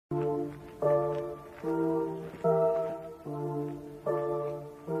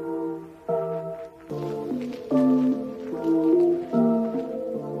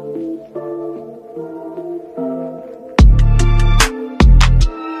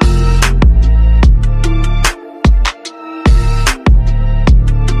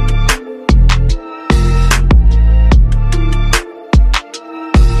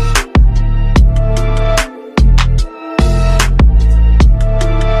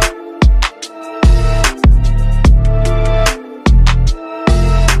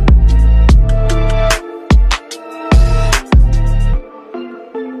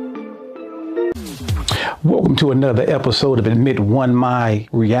to another episode of Admit One My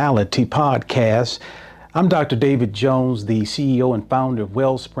Reality podcast. I'm Dr. David Jones, the CEO and founder of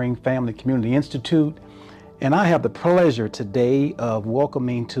Wellspring Family Community Institute, and I have the pleasure today of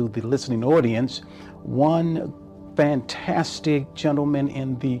welcoming to the listening audience one fantastic gentleman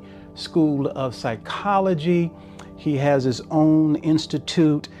in the School of Psychology. He has his own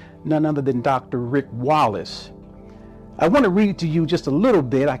institute, none other than Dr. Rick Wallace. I want to read to you just a little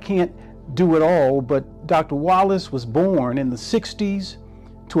bit. I can't do it all, but Dr. Wallace was born in the 60s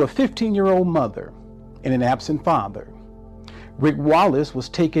to a 15-year-old mother and an absent father. Rick Wallace was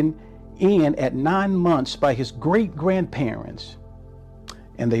taken in at 9 months by his great-grandparents,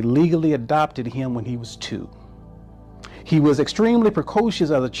 and they legally adopted him when he was 2. He was extremely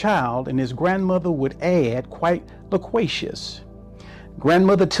precocious as a child, and his grandmother would add, quite loquacious.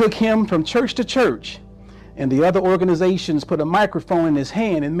 Grandmother took him from church to church, and the other organizations put a microphone in his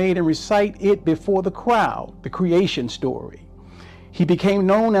hand and made him recite it before the crowd, the creation story. He became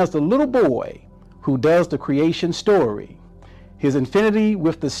known as the little boy who does the creation story. His affinity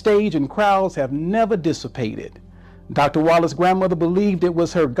with the stage and crowds have never dissipated. Dr. Wallace's grandmother believed it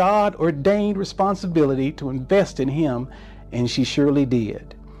was her God-ordained responsibility to invest in him, and she surely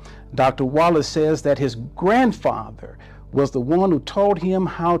did. Dr. Wallace says that his grandfather was the one who taught him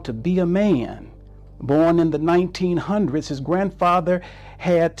how to be a man. Born in the 1900s, his grandfather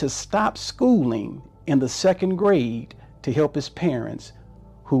had to stop schooling in the 2nd grade to help his parents,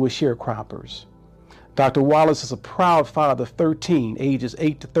 who were sharecroppers. Dr. Wallace is a proud father of 13, ages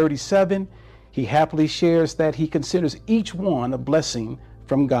 8 to 37. He happily shares that he considers each one a blessing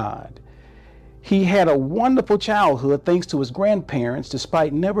from God. He had a wonderful childhood thanks to his grandparents,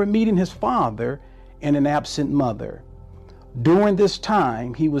 despite never meeting his father and an absent mother. During this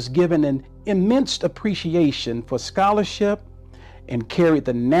time, he was given an immense appreciation for scholarship and carried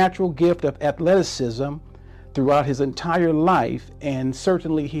the natural gift of athleticism throughout his entire life, and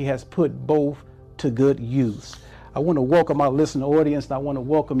certainly he has put both to good use. I want to welcome our listening audience, and I want to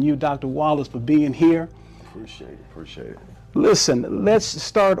welcome you, Dr. Wallace, for being here. Appreciate it. Listen, let's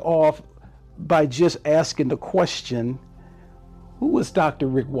start off by just asking the question, who is Dr.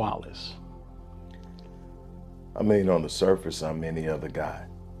 Rick Wallace? I mean, on the surface, I'm any other guy.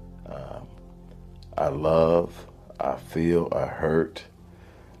 I love, I feel, I hurt,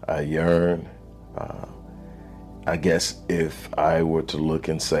 I yearn. I guess if I were to look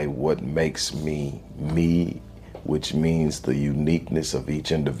and say what makes me me, which means the uniqueness of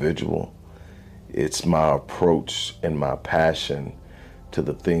each individual, it's my approach and my passion to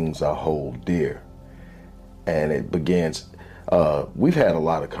the things I hold dear. And it begins, we've had a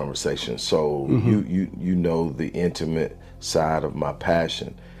lot of conversations, so you know the intimate side of my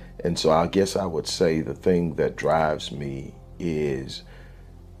passion. And so I guess I would say the thing that drives me is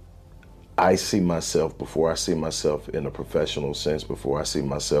I see myself, before I see myself in a professional sense, before I see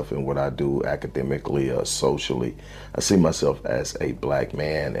myself in what I do academically or socially, I see myself as a black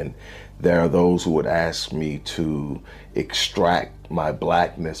man. And there are those who would ask me to extract my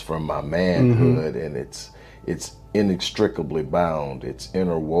blackness from my manhood, and it's inextricably bound, it's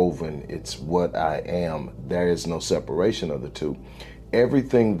interwoven, it's what I am. There is no separation of the two.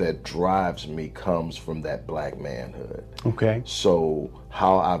 Everything that drives me comes from that black manhood. Okay. So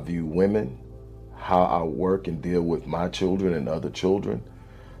how I view women, how I work and deal with my children and other children,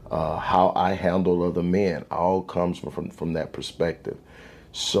 how I handle other men, all comes from that perspective.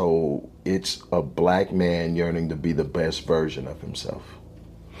 So it's a black man yearning to be the best version of himself.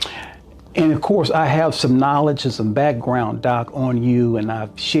 And of course, I have some knowledge and some background, Doc, on you, and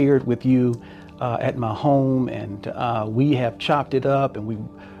I've shared with you at my home, and we have chopped it up, and we,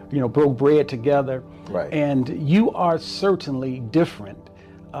 broke bread together. Right. And you are certainly different.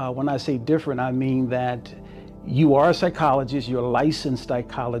 When I say different, I mean that you are a psychologist, you're a licensed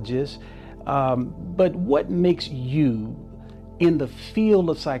psychologist, but what makes you in the field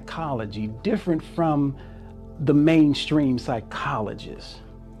of psychology different from the mainstream psychologists?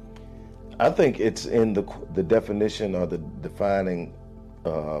 I think it's in the definition or the defining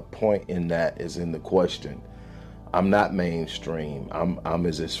point in that is in the question. I'm not mainstream. I'm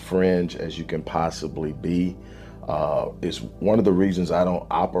as fringe as you can possibly be. It's one of the reasons I don't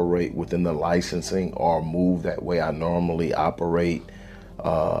operate within the licensing or move that way I normally operate,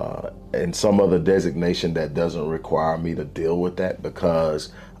 and some other designation that doesn't require me to deal with that,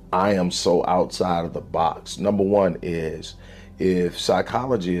 because I am so outside of the box. Number one is, if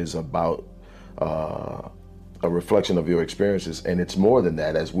psychology is about a reflection of your experiences, and it's more than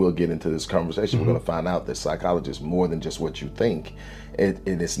that. As we'll get into this conversation, we're going to find out that psychology is more than just what you think.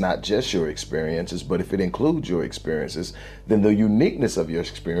 It's not just your experiences, but if it includes your experiences, then the uniqueness of your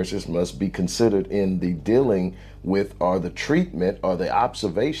experiences must be considered in the dealing with, or the treatment, or the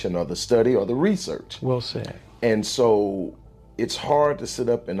observation, or the study, or the research. Well said. And so it's hard to sit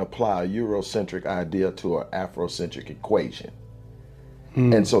up and apply a Eurocentric idea to an Afrocentric equation.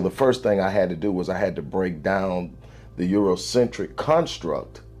 And so the first thing I had to do was I had to break down the Eurocentric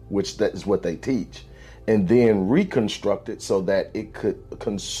construct, which that is what they teach, and then reconstruct it so that it could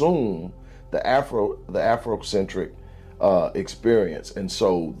consume the Afrocentric experience. And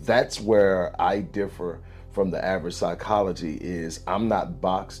so that's where I differ from the average psychology. Is I'm not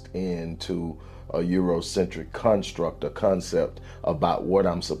boxed into a Eurocentric construct, a concept about what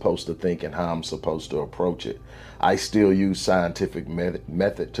I'm supposed to think and how I'm supposed to approach it. I still use scientific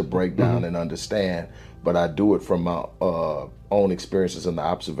method to break down and understand, but I do it from my own experiences and the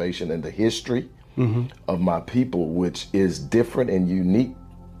observation and the history of my people, which is different and unique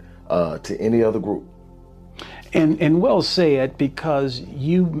to any other group. And well said, because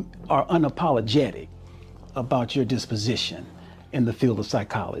you are unapologetic about your disposition in the field of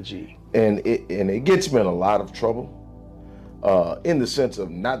psychology. And it gets me in a lot of trouble, in the sense of,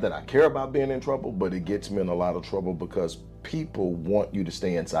 not that I care about being in trouble, but it gets me in a lot of trouble because people want you to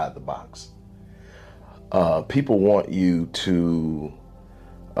stay inside the box. People want you to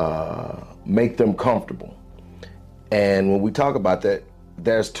make them comfortable. And when we talk about that,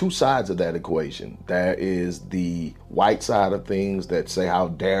 there's two sides of that equation. There is the white side of things that say, how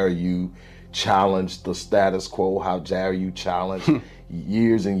dare you challenge the status quo, how dare you challenge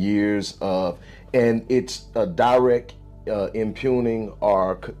years and years of, and it's a direct impugning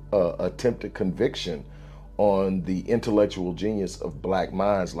or attempted conviction on the intellectual genius of black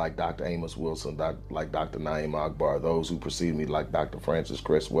minds like Dr. Amos Wilson, like Dr. Naeem Akbar, those who preceded me, like Dr. Francis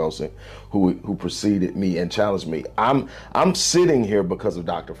Cress Welsing, who preceded me and challenged me. I'm sitting here because of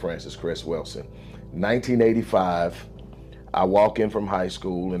Dr. Francis Cress Welsing. 1985, I walk in from high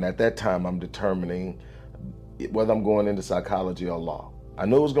school, and at that time I'm determining whether I'm going into psychology or law. I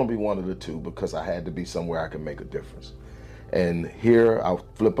knew it was going to be one of the two because I had to be somewhere I could make a difference. And here I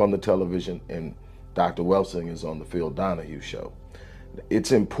flip on the television and Dr. Welsing is on the Phil Donahue show.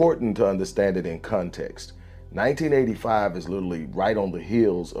 It's important to understand it in context. 1985 is literally right on the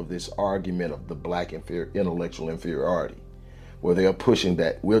heels of this argument of the black intellectual inferiority, where they are pushing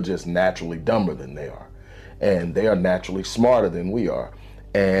that we're just naturally dumber than they are, and they are naturally smarter than we are,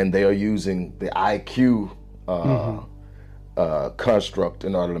 and they are using the IQ construct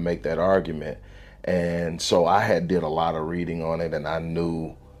in order to make that argument. And so I did a lot of reading on it, and I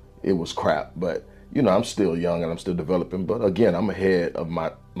knew it was crap. But you know, I'm still young and I'm still developing. But again, I'm ahead of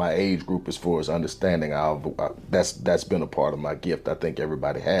my age group as far as understanding. That's been a part of my gift. I think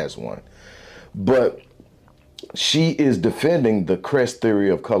everybody has one. But she is defending the Crest theory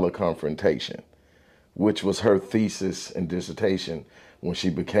of color confrontation, which was her thesis and dissertation when she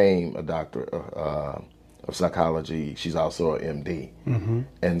became a doctor of psychology. She's also an MD.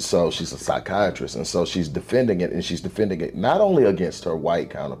 And so she's a psychiatrist. And so she's defending it, and she's defending it not only against her white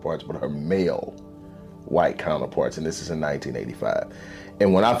counterparts, but her male white counterparts. And this is in 1985.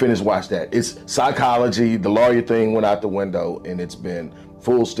 And when I finished watching that, it's psychology, the lawyer thing went out the window, and it's been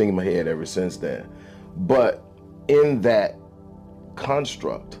full steam ahead ever since then. But in that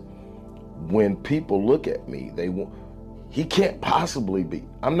construct, when people look at me, he can't possibly be.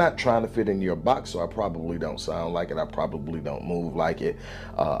 I'm not trying to fit in your box, so I probably don't sound like it. I probably don't move like it.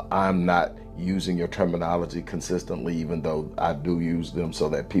 I'm not using your terminology consistently, even though I do use them so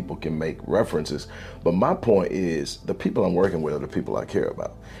that people can make references. But my point is, the people I'm working with are the people I care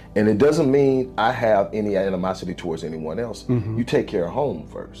about. And it doesn't mean I have any animosity towards anyone else. You take care of home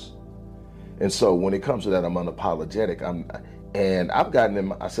first. And so when it comes to that, I'm unapologetic. And I've gotten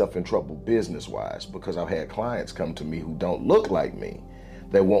myself in trouble business-wise because I've had clients come to me who don't look like me.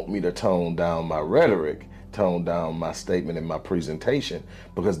 They want me to tone down my rhetoric, tone down my statement and my presentation,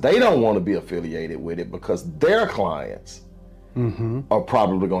 because they don't want to be affiliated with it, because their clients are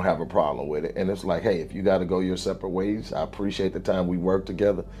probably going to have a problem with it. And it's like, hey, if you got to go your separate ways, I appreciate the time we work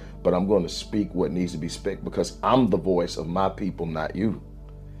together, but I'm going to speak what needs to be spoken because I'm the voice of my people, not you.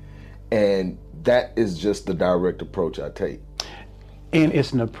 And that is just the direct approach I take. And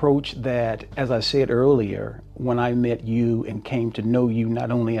it's an approach that, as I said earlier, when I met you and came to know you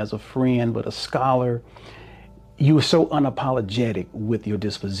not only as a friend, but a scholar, you were so unapologetic with your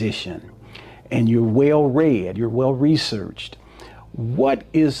disposition, and you're well read, you're well researched. What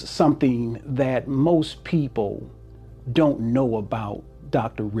is something that most people don't know about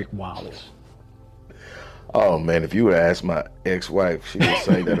Dr. Rick Wallace? Oh man, if you would ask my ex-wife, she would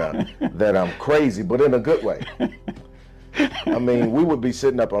say that I'm crazy, but in a good way. I mean, we would be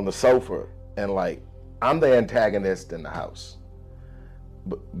sitting up on the sofa and like, I'm the antagonist in the house.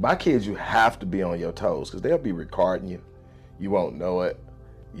 But my kids, you have to be on your toes because they'll be recording you. You won't know it.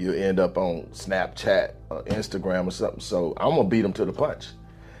 You end up on Snapchat or Instagram or something. So I'm gonna beat them to the punch.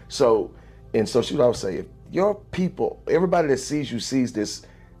 So she would always say, if your people, everybody that sees you sees this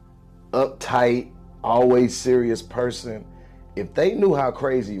uptight, always serious person, if they knew how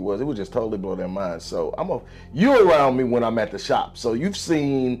crazy you was, it would just totally blow their mind. So you're around me when I'm at the shop. So you've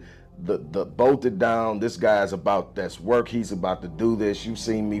seen the bolted down, this guy's that's work, he's about to do this. You've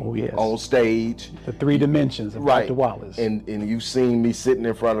seen me on stage. The 3 dimensions of Dr. Wallace. And you've seen me sitting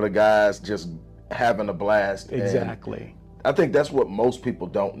in front of the guys just having a blast. Exactly. And I think that's what most people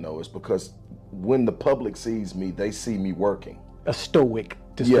don't know, is because when the public sees me, they see me working. A stoic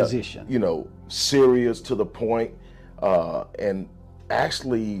disposition. Yeah, serious to the point. And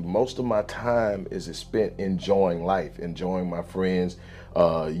actually, most of my time is spent enjoying life, enjoying my friends.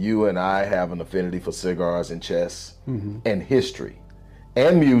 You and I have an affinity for cigars and chess and history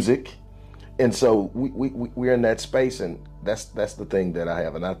and music. And so we're in that space, and that's the thing that I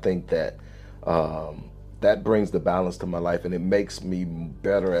have. And I think that that brings the balance to my life, and it makes me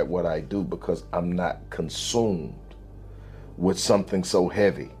better at what I do because I'm not consumed with something so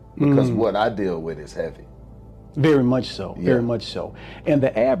heavy, because what I deal with is heavy. Very much so, very much so. And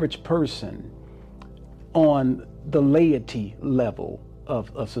the average person on the laity level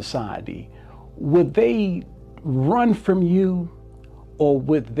of society, would they run from you, or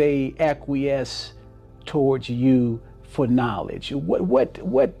would they acquiesce towards you for knowledge?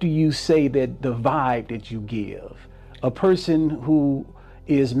 What do you say that the vibe that you give? A person who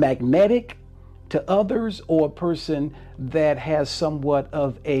is magnetic to others, or a person that has somewhat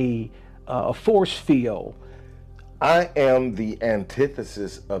of a force field? I am the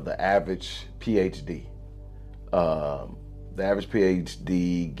antithesis of the average PhD. The average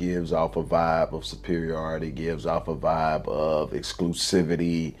PhD gives off a vibe of superiority, gives off a vibe of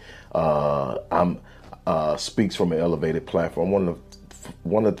exclusivity. Speaks from an elevated platform. One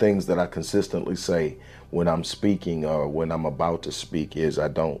of the things that I consistently say when I'm speaking or when I'm about to speak is I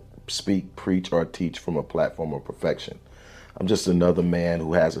don't speak, preach, or teach from a platform of perfection. I'm just another man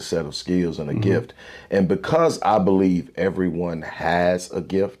who has a set of skills and a gift. And because I believe everyone has a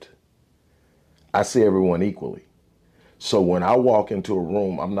gift, I see everyone equally. So when I walk into a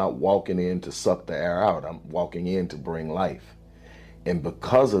room, I'm not walking in to suck the air out. I'm walking in to bring life. And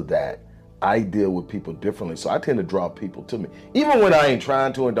because of that, I deal with people differently. So I tend to draw people to me, even when I ain't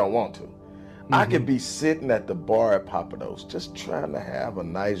trying to and don't want to. I could be sitting at the bar at Papados just trying to have a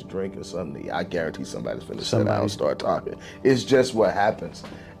nice drink or something. I guarantee somebody's finna sit down and start talking. It's just what happens.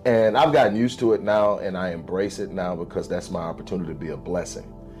 And I've gotten used to it now, and I embrace it now because that's my opportunity to be a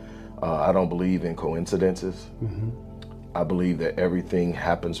blessing. I don't believe in coincidences. I believe that everything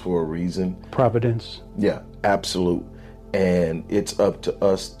happens for a reason. Providence. Yeah, absolute. And it's up to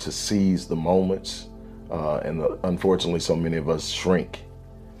us to seize the moments. And unfortunately, so many of us shrink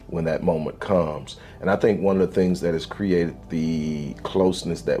when that moment comes. And I think one of the things that has created the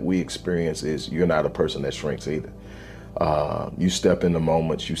closeness that we experience is you're not a person that shrinks either. You step into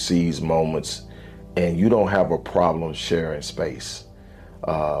moments, you seize moments, and you don't have a problem sharing space,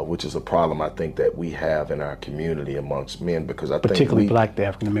 which is a problem I think that we have in our community amongst men, because I think particularly Black, the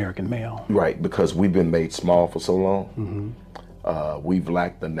African American male. Right, because we've been made small for so long. We've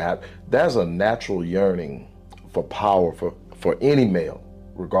lacked there's a natural yearning for power for any male,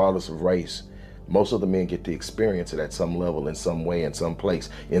 regardless of race. Most of the men get to experience it at some level, in some way, in some place,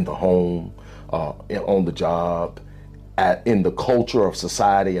 in the home, on the job, in the culture of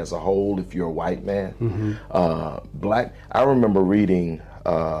society as a whole, if you're a white man. Black, I remember reading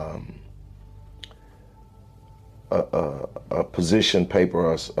a position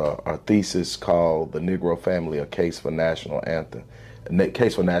paper, a thesis called "The Negro Family: A Case for National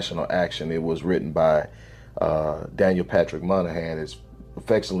Action." It was written by Daniel Patrick Moynihan. It's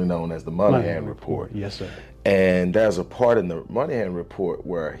affectionately known as the Moynihan Report. Yes, sir. And there's a part in the Moynihan Report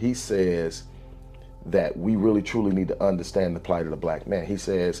where he says that we really truly need to understand the plight of the Black man. He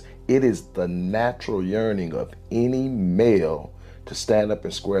says it is the natural yearning of any male to stand up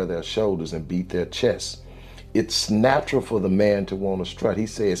and square their shoulders and beat their chest. It's natural for the man to want to strut. He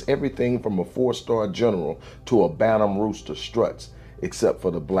says everything from a 4-star general to a Bantam rooster struts, except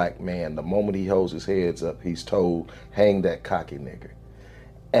for the Black man. The moment he holds his heads up, he's told, hang that cocky nigger.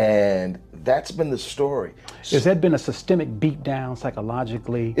 And that's been the story. Has that been a systemic beatdown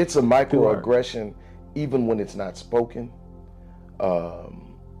psychologically? It's a microaggression, even when it's not spoken.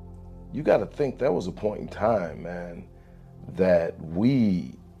 you got to think there was a point in time, man, that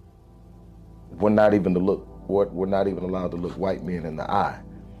we were not even allowed to look white men in the eye.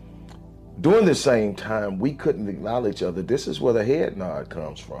 During the same time, we couldn't acknowledge each other. This is where the head nod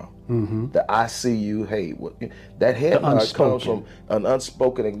comes from. The I see you, hey, that head nod comes from an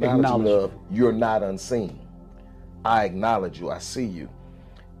unspoken acknowledgement of you're not unseen. I acknowledge you, I see you.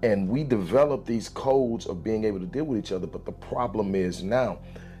 And we develop these codes of being able to deal with each other. But the problem is now,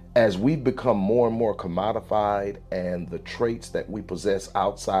 as we become more and more commodified and the traits that we possess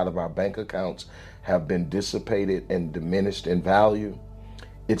outside of our bank accounts have been dissipated and diminished in value,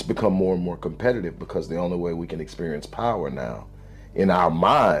 it's become more and more competitive, because the only way we can experience power now in our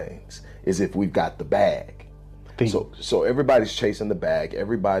minds is if we've got the bag. So everybody's chasing the bag.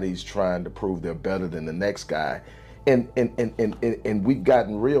 Everybody's trying to prove they're better than the next guy. And we've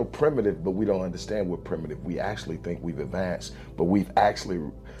gotten real primitive, but we don't understand we're primitive. We actually think we've advanced, but we've actually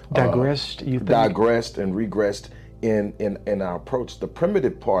digressed and regressed in our approach. The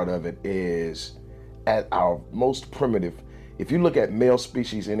primitive part of it is at our most primitive. If you look at male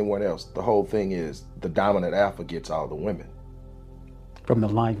species, anyone else, the whole thing is the dominant alpha gets all the women. From the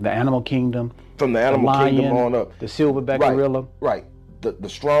animal kingdom. From the animal kingdom on up. The silverback gorilla. Right. The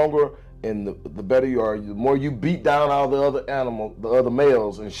stronger and the better you are, the more you beat down all the other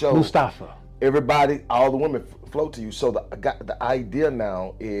males and show. Mustafa. Everybody, all the women float to you. So the idea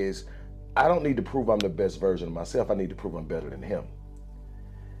now is, I don't need to prove I'm the best version of myself. I need to prove I'm better than him.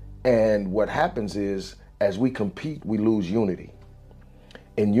 And what happens is, as we compete, we lose unity.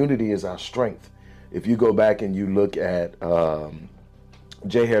 And unity is our strength. If you go back and you look at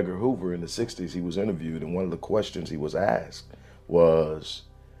J. Edgar Hoover in the 60s, he was interviewed, and one of the questions he was asked was,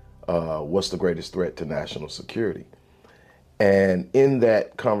 what's the greatest threat to national security? And in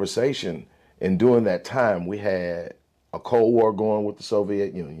that conversation, and during that time, we had a Cold War going with the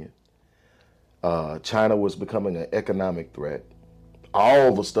Soviet Union. China was becoming an economic threat.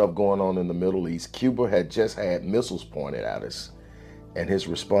 All the stuff going on in the Middle East. Cuba had just had missiles pointed at us, and his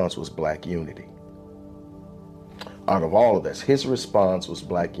response was black unity. Out of all of this, his response was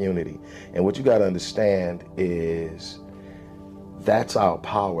black unity. And what you got to understand is, that's our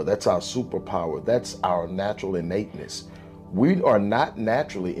power, that's our superpower, that's our natural innateness. We are not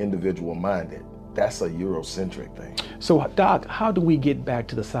naturally individual minded. That's a Eurocentric thing. So, Doc, how do we get back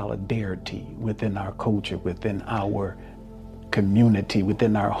to the solidarity within our culture, within our community,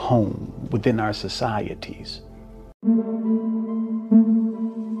 within our home, within our societies?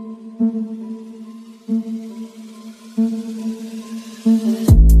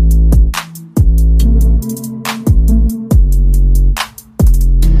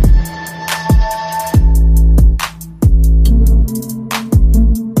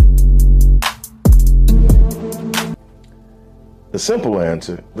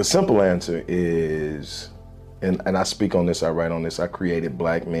 The simple answer is, and I speak on this, I write on this, I created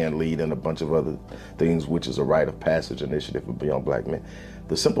Black Men Lead and a bunch of other things, which is a rite of passage initiative for Beyond Black Men.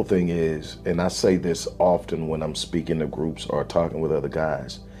 The simple thing is, and I say this often when I'm speaking to groups or talking with other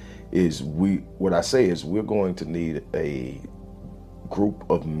guys, is what I say is, we're going to need a group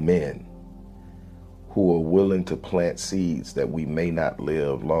of men who are willing to plant seeds that we may not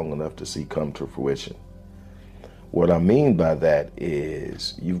live long enough to see come to fruition. What I mean by that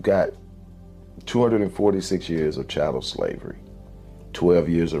is, you've got 246 years of chattel slavery, 12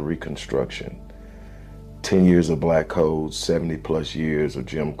 years of Reconstruction, 10 years of black codes, 70 plus years of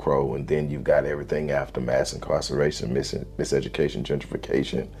Jim Crow, and then you've got everything after: mass incarceration, miseducation,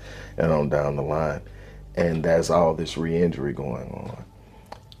 gentrification, and on down the line. And there's all this re-injury going on.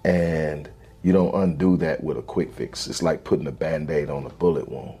 And you don't undo that with a quick fix. It's like putting a Band-Aid on a bullet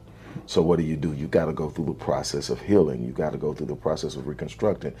wound. So what do? You got to go through the process of healing. You got to go through the process of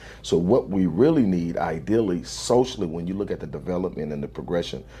reconstructing. So what we really need, ideally, socially, when you look at the development and the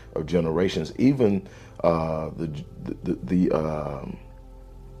progression of generations, even the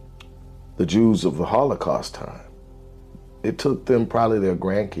Jews of the Holocaust time, it took them probably their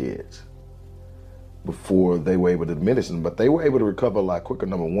grandkids before they were able to diminish them, but they were able to recover a lot quicker.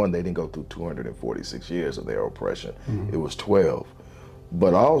 Number one, they didn't go through 246 years of their oppression. Mm-hmm. It was 12.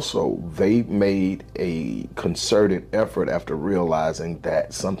 But also, they made a concerted effort after realizing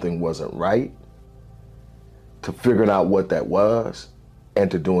that something wasn't right, to figuring out what that was and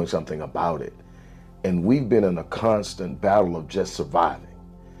to doing something about it. And we've been in a constant battle of just surviving.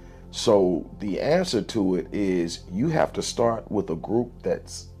 So the answer to it is, you have to start with a group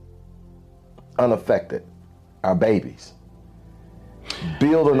that's unaffected, our babies.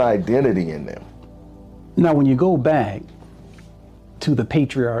 Build an identity in them. Now, when you go back to the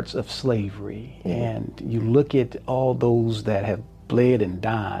patriarchs of slavery, mm-hmm. and you look at all those that have bled and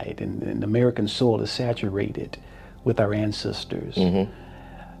died, and American soil is saturated with our ancestors.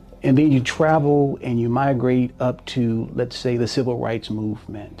 And then you travel and you migrate up to, let's say, the civil rights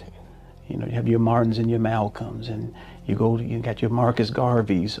movement. You know, you have your Martins and your Malcolms, and you got your Marcus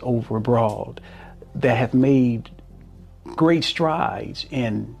Garveys over abroad that have made great strides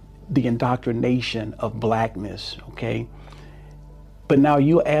in the indoctrination of blackness, okay? But now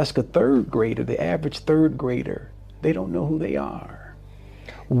you ask a third grader, the average third grader, they don't know who they are.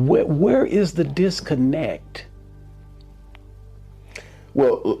 Where is the disconnect?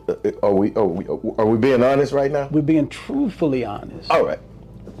 Well, are we being honest right now? We're being truthfully honest. All right.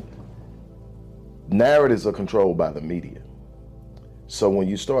 Narratives are controlled by the media. So when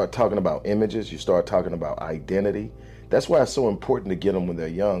you start talking about images, you start talking about identity. That's why it's so important to get them when they're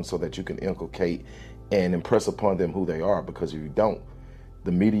young, so that you can inculcate and impress upon them who they are. Because if you don't,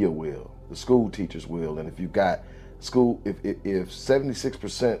 the media will, the school teachers will, and if you've got school, if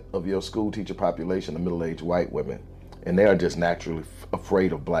 76% of your school teacher population are middle-aged white women, and they are just naturally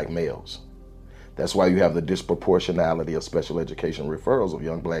afraid of black males. That's why you have the disproportionality of special education referrals of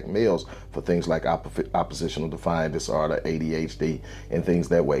young black males for things like oppositional defiant disorder, ADHD, and things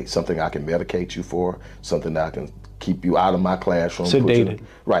that way. Something I can medicate you for, something that I can keep you out of my classroom. Sedated.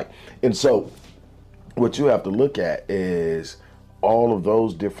 Right. And so what you have to look at is all of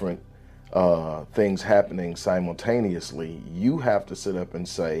those different things happening simultaneously. You have to sit up and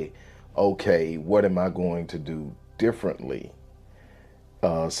say, okay, what am I going to do differently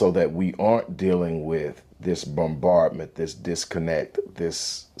so that we aren't dealing with this bombardment, this disconnect,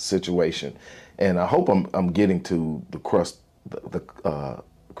 this situation? And I hope I'm getting to the crest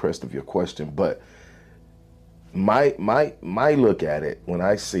of your question. But my look at it when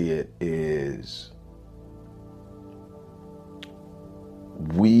I see it is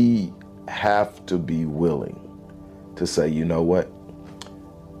we have to be willing to say, you know what?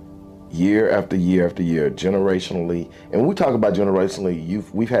 Year after year after year, generationally, and when we talk about generationally,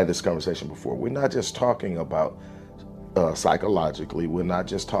 we've had this conversation before. We're not just talking about psychologically. We're not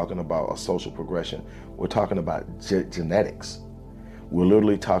just talking about a social progression. We're talking about genetics. We're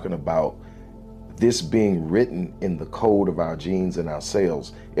literally talking about this being written in the code of our genes and our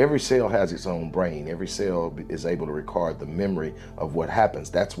cells. Every cell has its own brain. Every cell is able to record the memory of what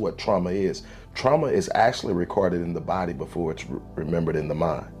happens. That's what trauma is. Trauma is actually recorded in the body before it's remembered in the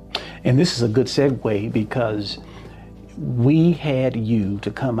mind. And this is a good segue, because we had you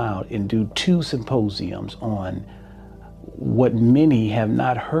to come out and do 2 symposiums on what many have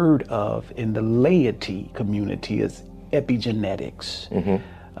not heard of in the laity community as epigenetics.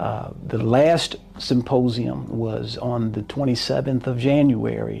 The last symposium was on the 27th of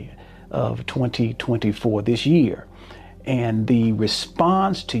January of 2024, this year. And the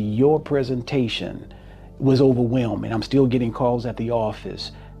response to your presentation was overwhelming. I'm still getting calls at the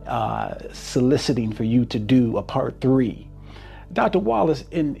office soliciting for you to do a part 3. Dr. Wallace,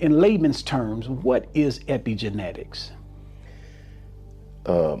 in layman's terms, what is epigenetics?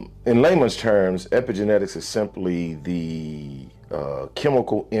 In layman's terms, epigenetics is simply the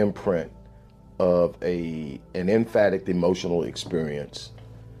chemical imprint of an emphatic emotional experience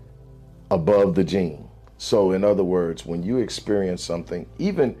above the gene. So in other words, when you experience something,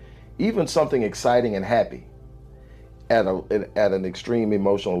 even something exciting and happy, at an extreme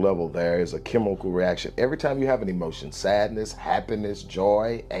emotional level, there is a chemical reaction. Every time you have an emotion, sadness, happiness,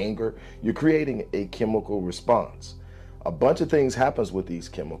 joy, anger, you're creating a chemical response. A bunch of things happens with these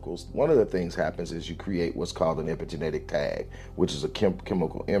chemicals. One of the things happens is you create what's called an epigenetic tag, which is a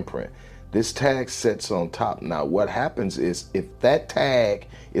chemical imprint. This tag sits on top. Now, what happens is if that tag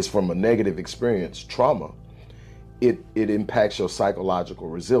is from a negative experience, trauma, it impacts your psychological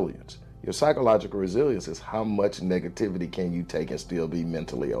resilience. Your psychological resilience is how much negativity can you take and still be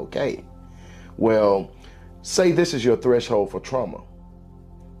mentally okay. Well, say this is your threshold for trauma.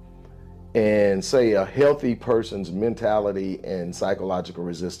 And say a healthy person's mentality and psychological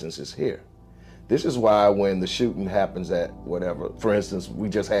resistance is here. This is why when the shooting happens at whatever, for instance, we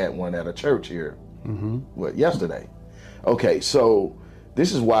just had one at a church here, yesterday. Okay, so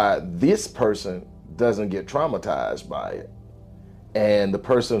this is why this person doesn't get traumatized by it. And the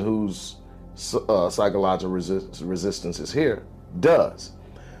person whose psychological resistance is here does.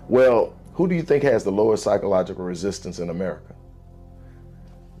 Well, who do you think has the lowest psychological resistance in America?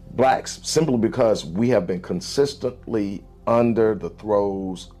 Blacks, simply because we have been consistently under the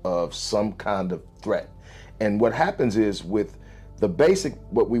throes of some kind of threat. And what happens is with the basic,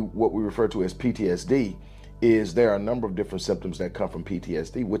 what we refer to as PTSD, is there are a number of different symptoms that come from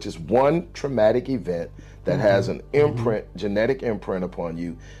PTSD, which is one traumatic event that has an imprint, genetic imprint upon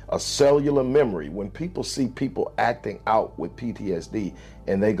you, a cellular memory. When people see people acting out with PTSD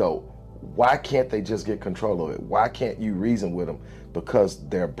and they go, why can't they just get control of it? Why can't you reason with them? Because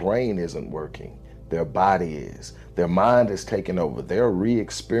their brain isn't working. Their body is. Their mind is taking over. They're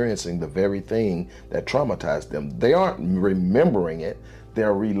re-experiencing the very thing that traumatized them. They aren't remembering it.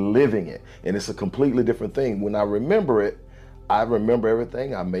 They're reliving it. And it's a completely different thing. When I remember it, I remember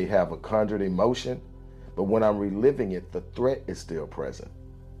everything. I may have a conjured emotion, but when I'm reliving it, the threat is still present.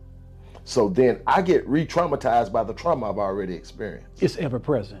 So then I get re-traumatized by the trauma I've already experienced. It's ever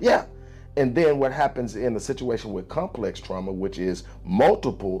present. Yeah. And then what happens in a situation with complex trauma, which is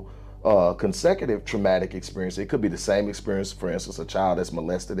multiple consecutive traumatic experience. It could be the same experience, for instance, a child that's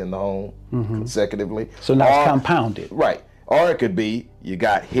molested in the home consecutively. So now it's compounded. Right. Or it could be you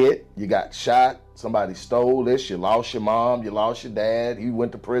got hit, you got shot, somebody stole this, you lost your mom, you lost your dad, you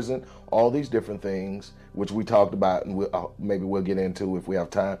went to prison, all these different things, which we talked about, and maybe we'll get into if we have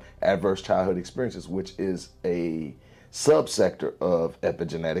time, adverse childhood experiences, which is a subsector of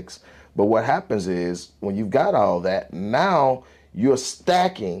epigenetics. But what happens is when you've got all that, now you're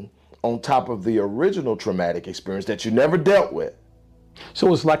stacking on top of the original traumatic experience that you never dealt with.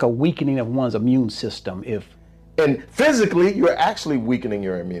 So it's like a weakening of one's immune system. And physically, you're actually weakening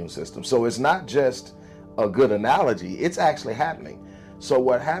your immune system. So it's not just a good analogy, it's actually happening. So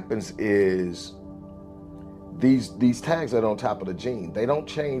what happens is these tags that are on top of the gene, they don't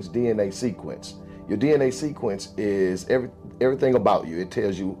change DNA sequence. Your DNA sequence is everything about you. It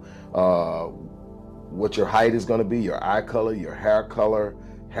tells you what your height is going to be, your eye color,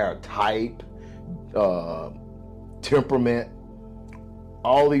 hair type, temperament.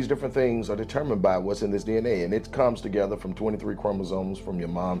 All these different things are determined by what's in this DNA, and it comes together from 23 chromosomes from your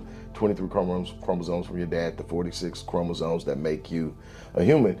mom, 23 chromosomes from your dad, the 46 chromosomes that make you a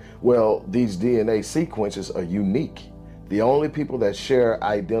human. Well, these DNA sequences are unique. The only people that share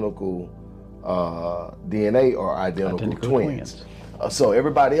identical DNA are identical twins. So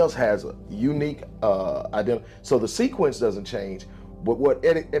everybody else has a unique identity. So the sequence doesn't change, but what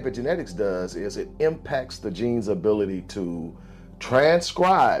epigenetics does is it impacts the gene's ability to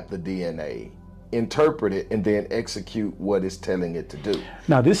transcribe the DNA, interpret it, and then execute what it's telling it to do.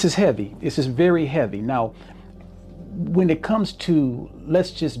 Now, this is heavy. This is very heavy. Now, when it comes to,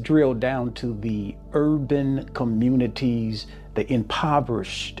 let's just drill down to the urban communities, the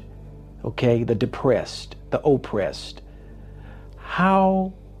impoverished, okay, the depressed, the oppressed.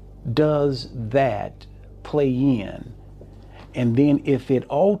 How does that play in? And then if it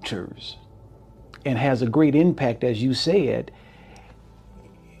alters and has a great impact, as you said,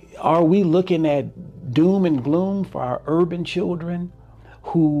 are we looking at doom and gloom for our urban children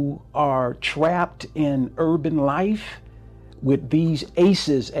who are trapped in urban life with these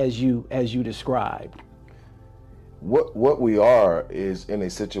ACEs as you described? What we are is in a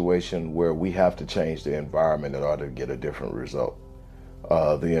situation where we have to change the environment in order to get a different result.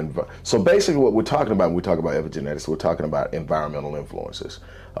 So basically what we're talking about when we talk about epigenetics, we're talking about environmental influences.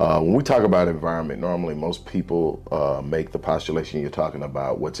 When we talk about environment, normally most people make the postulation you're talking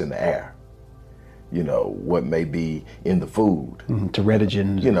about what's in the air. You know, what may be in the food.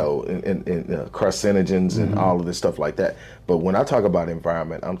 Teratogens. You know, and carcinogens and all of this stuff like that. But when I talk about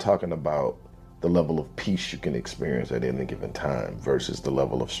environment, I'm talking about the level of peace you can experience at any given time versus the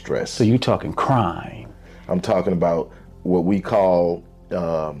level of stress. So you're talking crime. I'm talking about what we call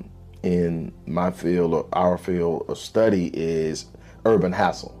in my field or our field of study is urban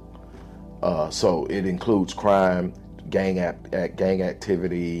hassle. So it includes crime, gang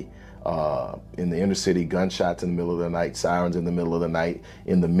activity, in the inner city, gunshots in the middle of the night, sirens in the middle of the night.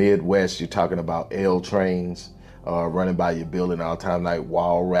 In the Midwest, you're talking about L trains running by your building all time night,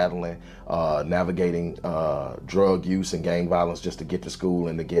 wall rattling, navigating drug use and gang violence just to get to school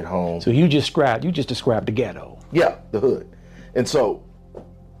and to get home. So you just described the ghetto. Yeah, the hood. And so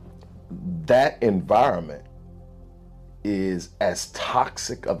that environment is as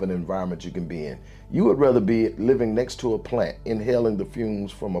toxic of an environment you can be in. You would rather be living next to a plant, inhaling the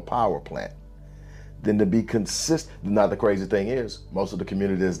fumes from a power plant, than to be consistent. Now the crazy thing is, most of the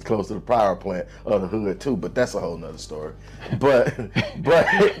community is close to the power plant or the hood too, but that's a whole nother story. But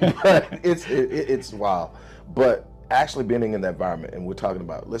it's wild. But actually being in that environment, and we're talking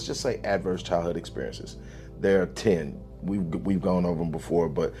about, let's just say adverse childhood experiences. There are 10. We've gone over them before,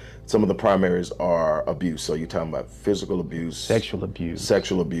 but some of the primaries are abuse. So you're talking about physical abuse, sexual abuse,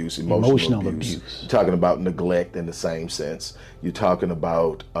 emotional abuse. You're talking about neglect in the same sense. You're talking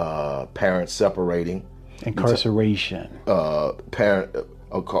about parents separating, incarceration,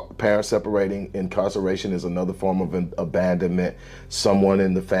 Parents separating, incarceration is another form of abandonment, someone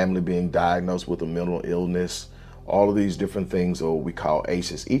in the family being diagnosed with a mental illness. All of these different things are what we call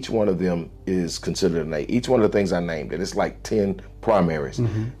ACEs. Each one of them is considered an ACE. Each one of the things I named, and it's like 10 primaries.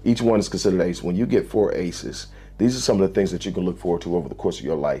 Each one is considered ACE. When you get 4 ACEs, these are some of the things that you can look forward to over the course of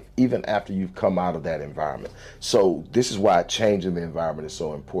your life, even after you've come out of that environment. So this is why changing the environment is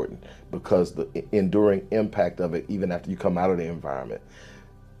so important, because the enduring impact of it, even after you come out of the environment.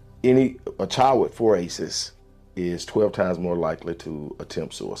 A child with 4 ACEs is 12 times more likely to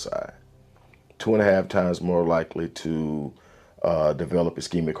attempt suicide, 2.5 times more likely to develop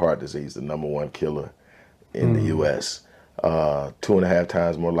ischemic heart disease, the #1 killer in the U.S., 2.5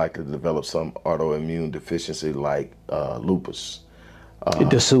 times more likely to develop some autoimmune deficiency like lupus.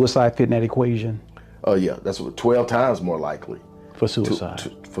 Does suicide fit in that equation? Yeah, that's 12 times more likely for suicide.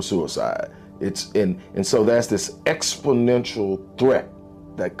 For suicide. And so that's this exponential threat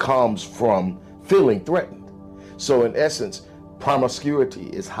that comes from feeling threatened. So in essence, promiscuity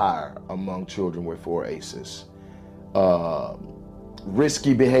is higher among children with 4 ACEs.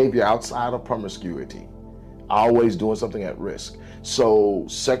 Risky behavior outside of promiscuity, always doing something at risk. So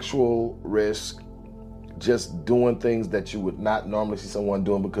sexual risk, just doing things that you would not normally see someone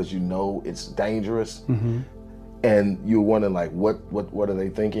doing because you know it's dangerous. And you're wondering, like, what are they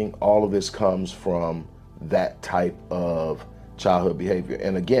thinking? All of this comes from that type of childhood behavior.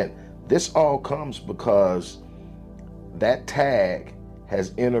 And again, this all comes because that tag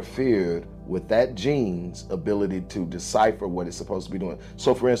has interfered with that gene's ability to decipher what it's supposed to be doing.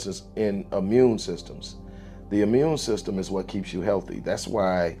 So for instance, in immune systems, the immune system is what keeps you healthy. That's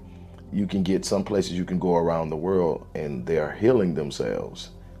why you can get some places you can go around the world and they're healing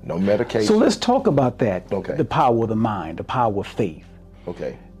themselves. No medication. So let's talk about that. Okay. The power of the mind, the power of faith.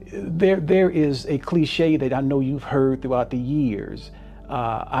 Okay. There is a cliche that I know you've heard throughout the years.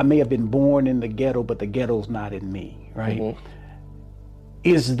 I may have been born in the ghetto, but the ghetto's not in me, right?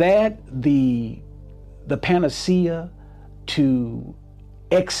 Is that the panacea to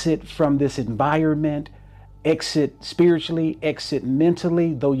exit from this environment, exit spiritually, exit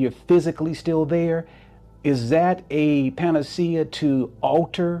mentally, though you're physically still there? Is that a panacea to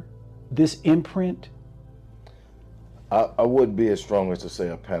alter this imprint? I wouldn't be as strong as to say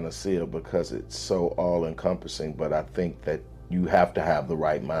a panacea because it's so all-encompassing, but I think that you have to have the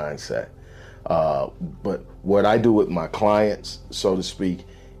right mindset. But what I do with my clients, so to speak,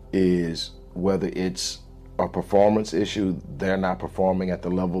 is whether it's a performance issue, they're not performing at the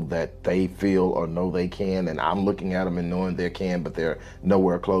level that they feel or know they can, and I'm looking at them and knowing they can, but they're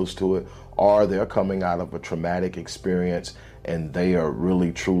nowhere close to it, or they're coming out of a traumatic experience and they are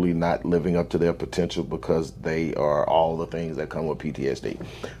really truly not living up to their potential because they are all the things that come with PTSD.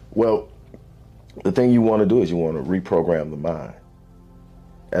 Well, the thing you want to do is you want to reprogram the mind.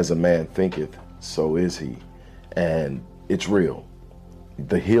 As a man thinketh, so is he. And it's real.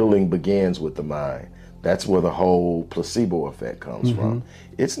 The healing begins with the mind. That's where the whole placebo effect comes from.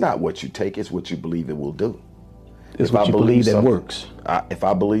 It's not what you take, it's what you believe it will do. It's what you believe that works. If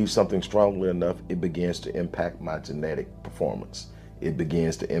I believe something strongly enough, it begins to impact my genetic performance. It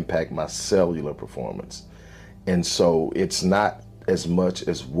begins to impact my cellular performance. And so it's not as much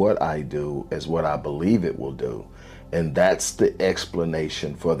as what I do as what I believe it will do. And that's the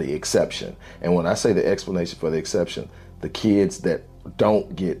explanation for the exception. And when I say the explanation for the exception, the kids that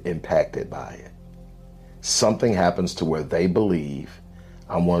don't get impacted by it, something happens to where they believe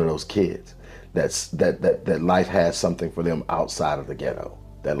I'm one of those kids. That life has something for them outside of the ghetto.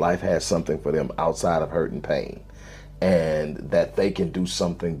 That life has something for them outside of hurt and pain. And that they can do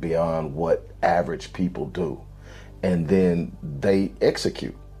something beyond what average people do. And then they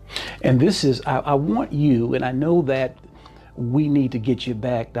execute. And this is, I want you, and I know that we need to get you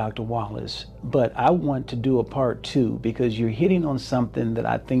back, Dr. Wallace, but I want to do a part 2 because you're hitting on something that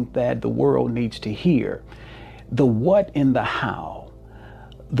I think that the world needs to hear. The what and the how.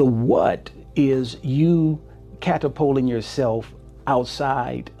 The what is you catapulting yourself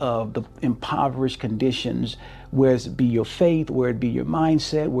outside of the impoverished conditions, where it be your faith, where it be your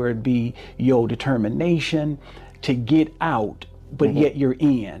mindset, where it be your determination to get out, but yet you're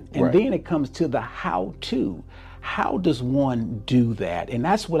in. And then it comes to the how to. How does one do that? And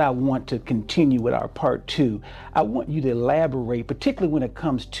that's what I want to continue with our part 2. I want you to elaborate, particularly when it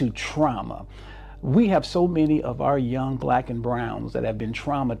comes to trauma. We have so many of our young black and browns that have been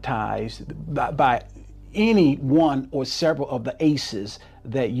traumatized by any one or several of the ACEs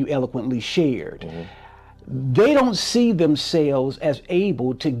that you eloquently shared. They don't see themselves as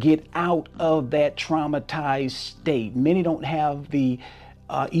able to get out of that traumatized state. Many don't have the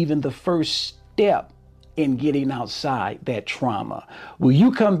even the first step in getting outside that trauma. Will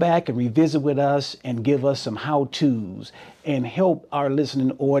you come back and revisit with us and give us some how-tos and help our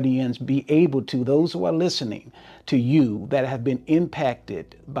listening audience be able to, those who are listening to you that have been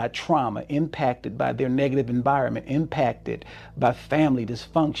impacted by trauma, impacted by their negative environment, impacted by family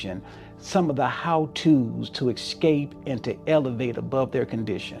dysfunction, some of the how-tos to escape and to elevate above their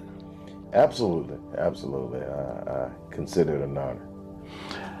condition? Absolutely. I consider it an honor.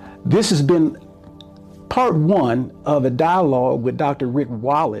 This has been part one of a dialogue with Dr. Rick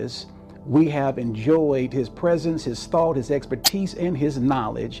Wallace. We have enjoyed his presence, his thought, his expertise, and his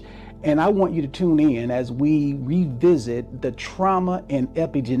knowledge. And I want you to tune in as we revisit the trauma and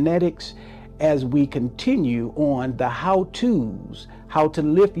epigenetics, as we continue on the how-tos, how to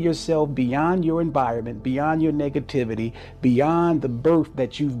lift yourself beyond your environment, beyond your negativity, beyond the birth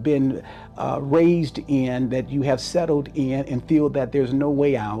that you've been raised in, that you have settled in and feel that there's no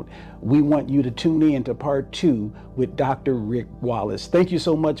way out. We want you to tune in to part two with Dr. Rick Wallace. Thank you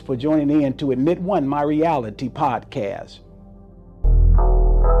so much for joining in to Admit One, My Reality podcast.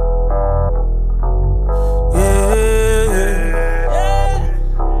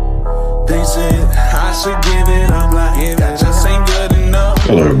 They said I should give it up, like that just ain't good enough.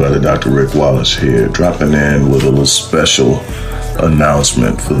 Hello everybody, Dr. Rick Wallace here, dropping in with a little special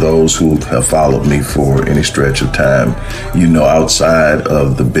announcement for those who have followed me for any stretch of time. You know, outside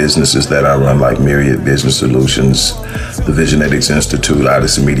of the businesses that I run, like Myriad Business Solutions, the Epigenetics Institute,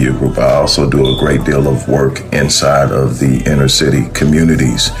 Odyssey Media Group, I also do a great deal of work inside of the inner city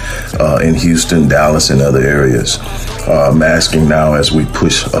communities in Houston, Dallas, and other areas. I'm asking now, as we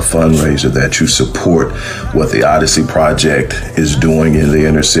push a fundraiser, that you support what the Odyssey Project is doing in the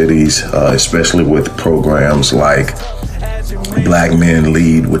inner cities, especially with programs like Black Men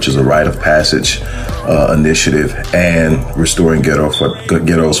Lead, which is a rite of passage initiative, and Restoring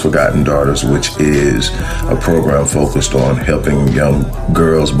Ghetto's Forgotten Daughters, which is a program focused on helping young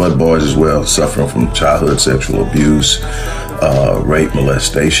girls, but boys as well, suffering from childhood sexual abuse, rape,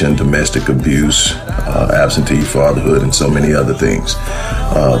 molestation, domestic abuse, absentee fatherhood, and so many other things.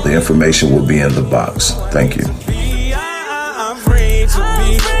 The information will be in the box. Thank you. I'm free to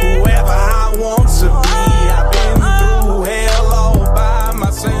be